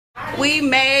We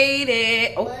made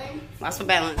it. Oh, lost my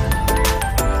balance.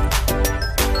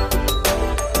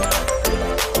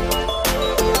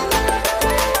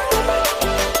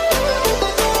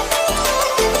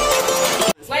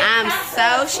 I'm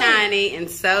so shiny and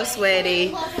so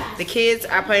sweaty. The kids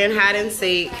are playing hide and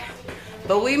seek.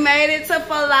 But we made it to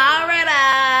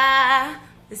Florida.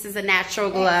 This is a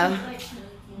natural glow.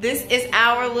 This is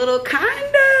our little condo.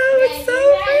 It's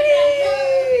so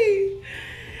pretty.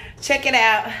 Check it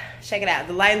out. Check it out.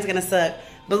 The lighting's gonna suck.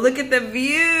 But look at the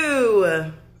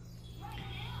view.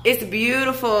 It's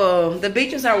beautiful. The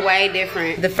beaches are way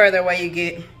different the further away you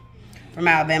get from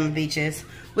Alabama beaches.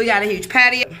 We got a huge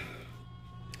patio.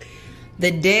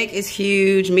 The deck is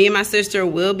huge. Me and my sister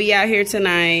will be out here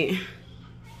tonight.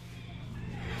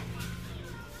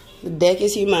 The deck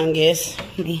is humongous.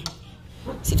 Let me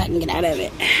see if I can get out of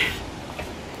it.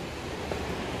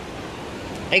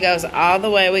 It goes all the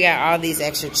way. We got all these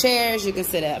extra chairs. You can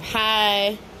sit up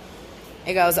high.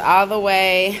 It goes all the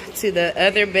way to the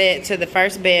other bed, to the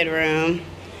first bedroom.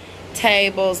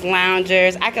 Tables,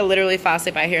 loungers. I could literally fall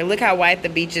asleep out here. Look how white the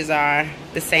beaches are.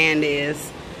 The sand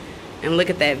is. And look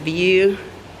at that view.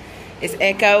 It's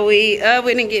echoey. Oh,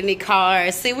 we didn't get any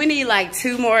cars. See, we need like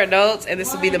 2 more adults, and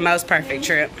this would be the most perfect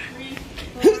trip.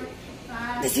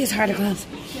 This is hard to close.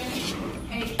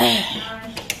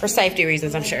 For safety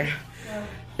reasons, I'm sure.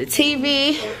 The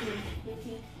TV.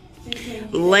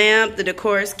 Lamp. The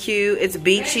decor is cute. It's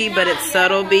beachy, but it's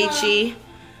subtle beachy.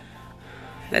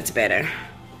 That's better.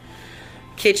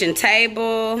 Kitchen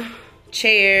table.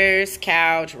 Chairs,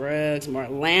 couch, rugs, more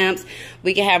lamps.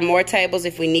 We can have more tables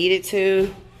if we needed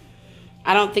to.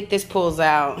 I don't think this pulls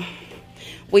out.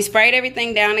 We sprayed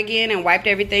everything down again and wiped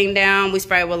everything down. We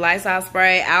sprayed with Lysol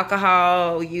spray,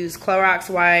 alcohol, we used Clorox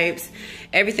wipes,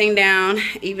 everything down,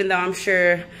 even though I'm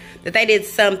sure that they did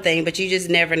something, but you just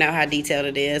never know how detailed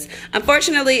it is.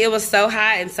 Unfortunately, it was so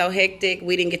hot and so hectic,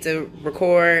 we didn't get to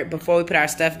record before we put our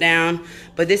stuff down.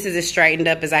 But this is as straightened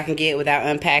up as I can get without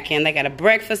unpacking. They got a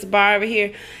breakfast bar over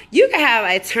here. You can have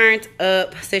a turned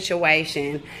up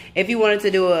situation. If you wanted to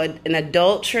do an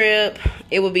adult trip,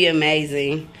 it would be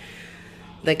amazing.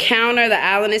 The counter, the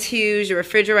island is huge. The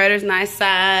refrigerator's nice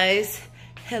size.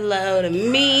 Hello to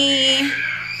me.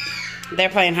 They're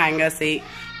playing hide and go seek.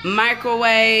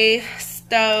 Microwave,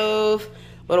 stove,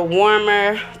 little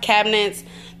warmer, cabinets.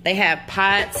 They have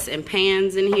pots and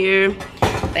pans in here.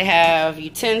 They have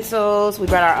utensils. We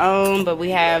brought our own, but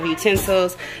we have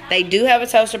utensils. They do have a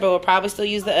toaster, but we'll probably still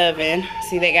use the oven.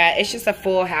 See, they got, it's just a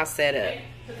full house setup.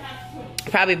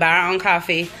 Probably buy our own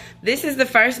coffee. This is the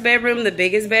first bedroom, the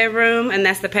biggest bedroom, and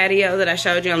that's the patio that I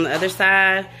showed you on the other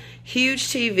side. Huge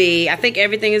TV. I think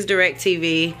everything is direct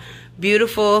TV.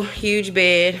 Beautiful, huge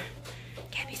bed.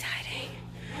 Gabby's hiding.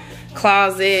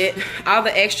 Closet. All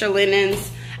the extra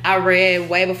linens I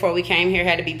read way before we came here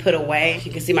had to be put away.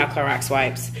 You can see my Clorox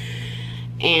wipes.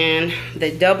 And the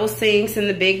double sinks in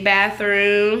the big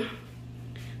bathroom.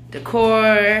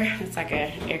 Decor. It's like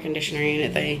an air conditioner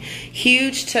unit thing.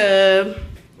 Huge tub.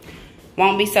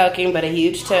 Won't be soaking, but a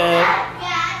huge tub.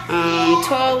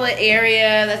 Toilet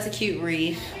area. That's a cute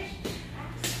reef.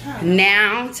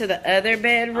 Now to the other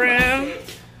bedroom.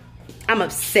 I'm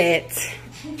upset.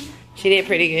 She did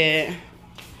pretty good.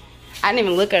 I didn't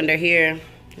even look under here.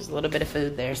 There's a little bit of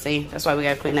food there. See, that's why we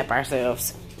gotta clean up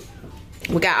ourselves.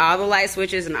 We got all the light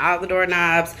switches and all the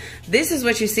doorknobs. This is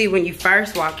what you see when you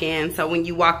first walk in. So when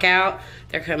you walk out,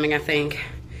 they're coming, I think.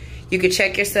 You can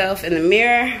check yourself in the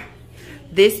mirror.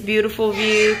 This beautiful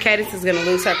view. Cadence is gonna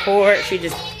lose her cord.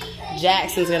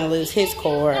 Jackson's gonna lose his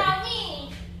cord.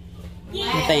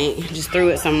 I think, just threw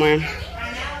it somewhere.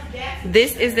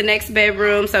 This is the next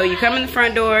bedroom. So you come in the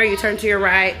front door, you turn to your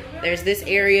right. There's this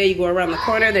area, you go around the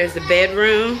corner, there's the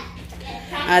bedroom.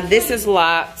 This is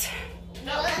locked.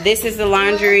 This is the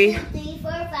laundry,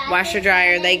 washer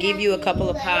dryer. They give you a couple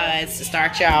of pods to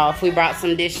start you off. We brought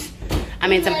some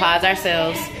some pods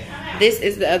ourselves. This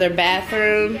is the other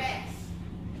bathroom.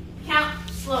 Count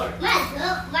slower.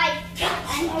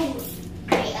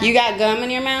 You got gum in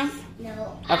your mouth?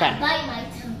 No. Okay. I bite my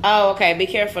tongue. Oh, okay. Be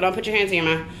careful. Don't put your hands in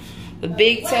your mouth. The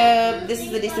big tub. This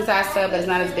is a decent sized tub, but it's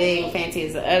not as big and fancy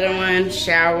as the other one.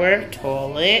 Shower,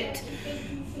 toilet,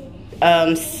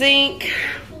 sink,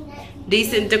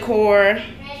 decent decor.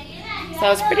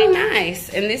 So it's pretty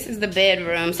nice. And this is the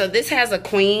bedroom. So this has a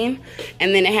queen,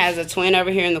 and then it has a twin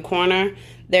over here in the corner.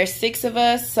 There's 6 of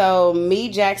us. So me,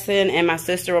 Jackson, and my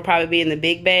sister will probably be in the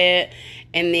big bed,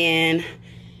 and then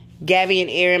Gabby and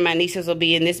Erin, my nieces, will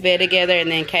be in this bed together,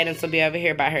 and then Cadence will be over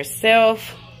here by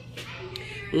herself.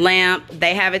 Lamp.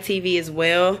 They have a TV as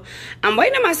well. I'm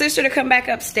waiting on my sister to come back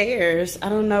upstairs. I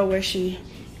don't know where she...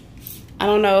 I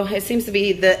don't know. It seems to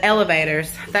be the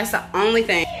elevators. That's the only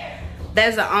thing.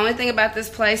 That's the only thing about this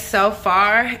place so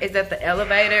far is that the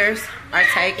elevators are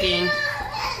taking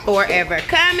forever.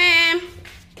 Come in.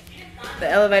 The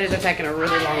elevators are taking a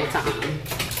really long time.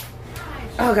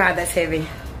 Oh God, that's heavy.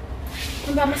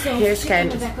 I'm by myself. Here's Kate.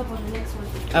 Kate. Back up on the next one.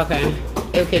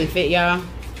 Okay. It can fit y'all.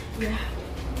 Yeah.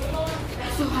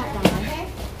 It's so hot down there.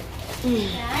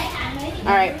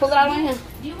 All right, pull it out on here.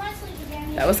 Do you want to sleep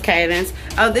again? That was Caden's.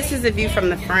 Oh, this is the view from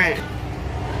the front.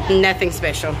 Nothing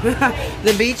special.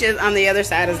 The beach is on the other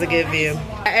side is a good view.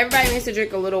 Everybody needs to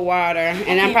drink a little water,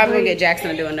 and I'm probably gonna get Jackson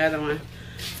to do another one.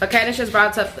 So Caden just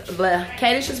brought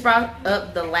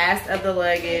up the last of the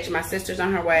luggage. My sister's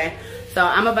on her way. So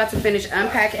I'm about to finish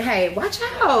unpacking. Hey, watch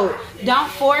out. Don't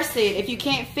force it. If you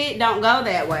can't fit, don't go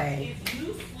that way.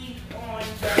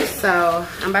 So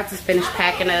I'm about to finish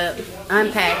packing up,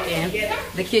 unpacking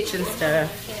the kitchen stuff.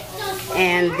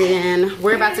 And then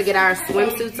we're about to get our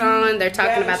swimsuits on. They're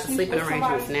talking about the sleeping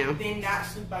arrangements now. Then not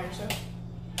sleep by yourself.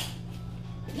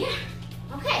 Yeah.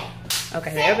 Okay.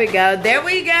 Okay, there we go. There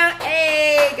we go.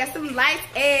 Hey, got some lights.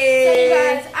 Hey. So you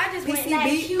guys, I just went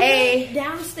PCB, like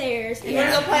downstairs. You want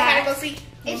to go play hide and go seek?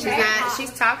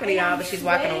 She's talking to y'all, but she's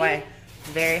walking away.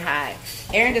 Very hot.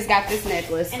 Erin just got this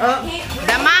necklace. Oh,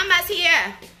 the mama's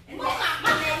here.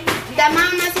 The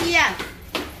mama's here.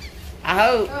 I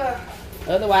hope.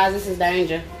 Otherwise, this is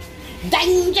danger.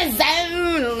 Danger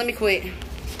zone. Let me quit.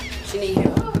 She need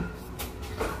help.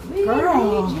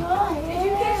 Girl. Did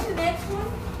you catch the next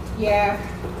one? Yeah.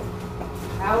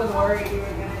 I was worried you were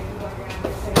going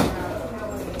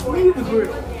to leave the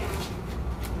group.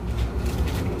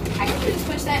 I guess we just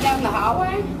push that down the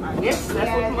hallway. Yes, that's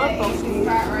what my folks do.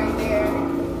 Right there.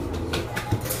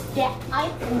 Yeah, I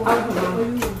can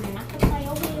play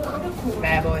over here.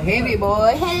 Bad boy, heavy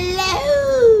boy.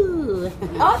 Hello.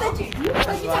 Oh, that you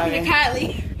talking to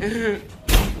Kylie.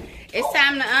 It's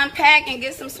time to unpack and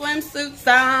get some swimsuits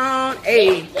on.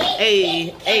 Hey,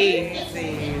 hey,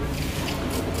 hey.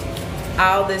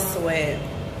 All this sweat.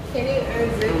 Can you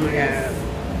unzip? Oh my God.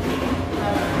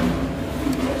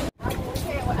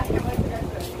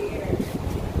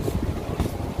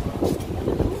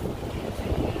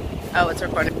 Oh, it's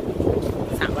recording.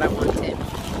 It's not what I wanted.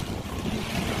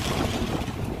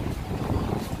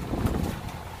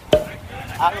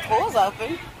 Oh, the pool's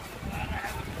open.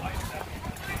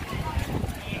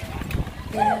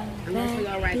 Unless we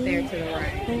go right there to the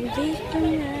right.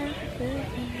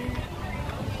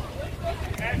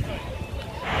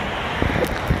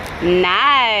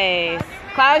 Nice.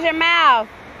 Close your mouth.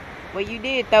 Well, you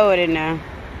did throw it in there.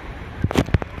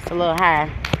 It's a little high.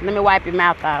 Let me wipe your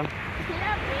mouth off.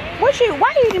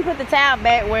 Why you didn't put the towel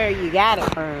back where you got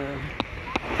it from?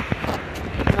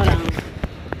 Hold on.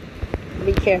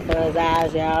 Be careful of his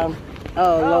eyes, y'all.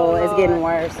 Oh, Lord, it's getting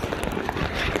worse.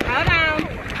 Hold on.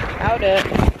 Hold up.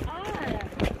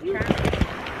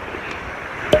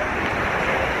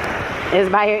 It's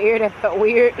by your ear that felt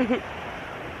weird. You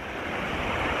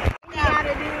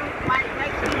gotta do, like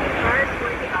first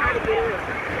when you try to get it.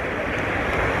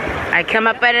 I come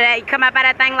up out of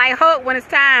that thing like Hook when it's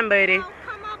time, buddy.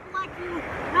 Come up like you.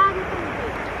 Now you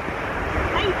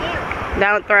can do.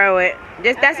 Don't throw it.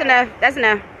 Just that's enough. That's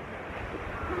enough.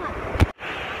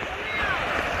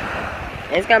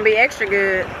 It's gonna be extra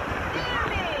good.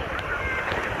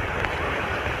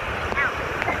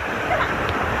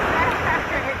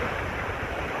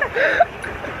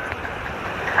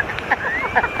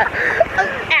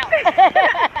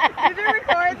 Did you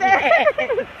record that?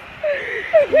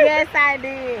 Yes, I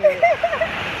did.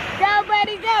 Go,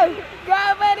 buddy, go.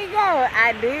 Go, buddy, go.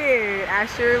 I did. I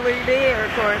surely did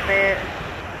record that.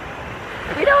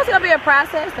 You know it's gonna be a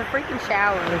process? The freaking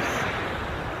showers.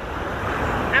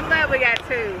 I'm glad we got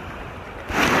two.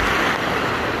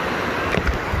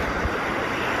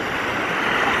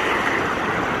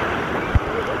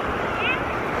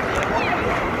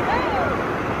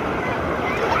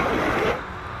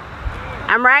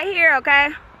 I'm right here,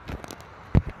 okay?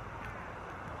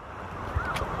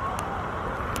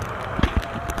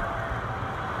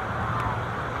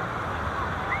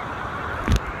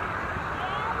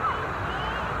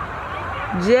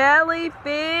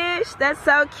 Jellyfish, that's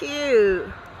so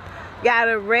cute. Got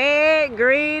a red,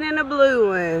 green, and a blue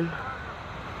one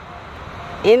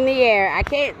in the air. I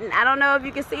don't know if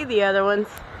you can see the other ones.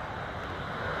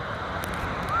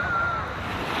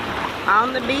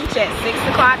 On the beach at 6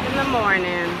 o'clock in the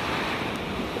morning.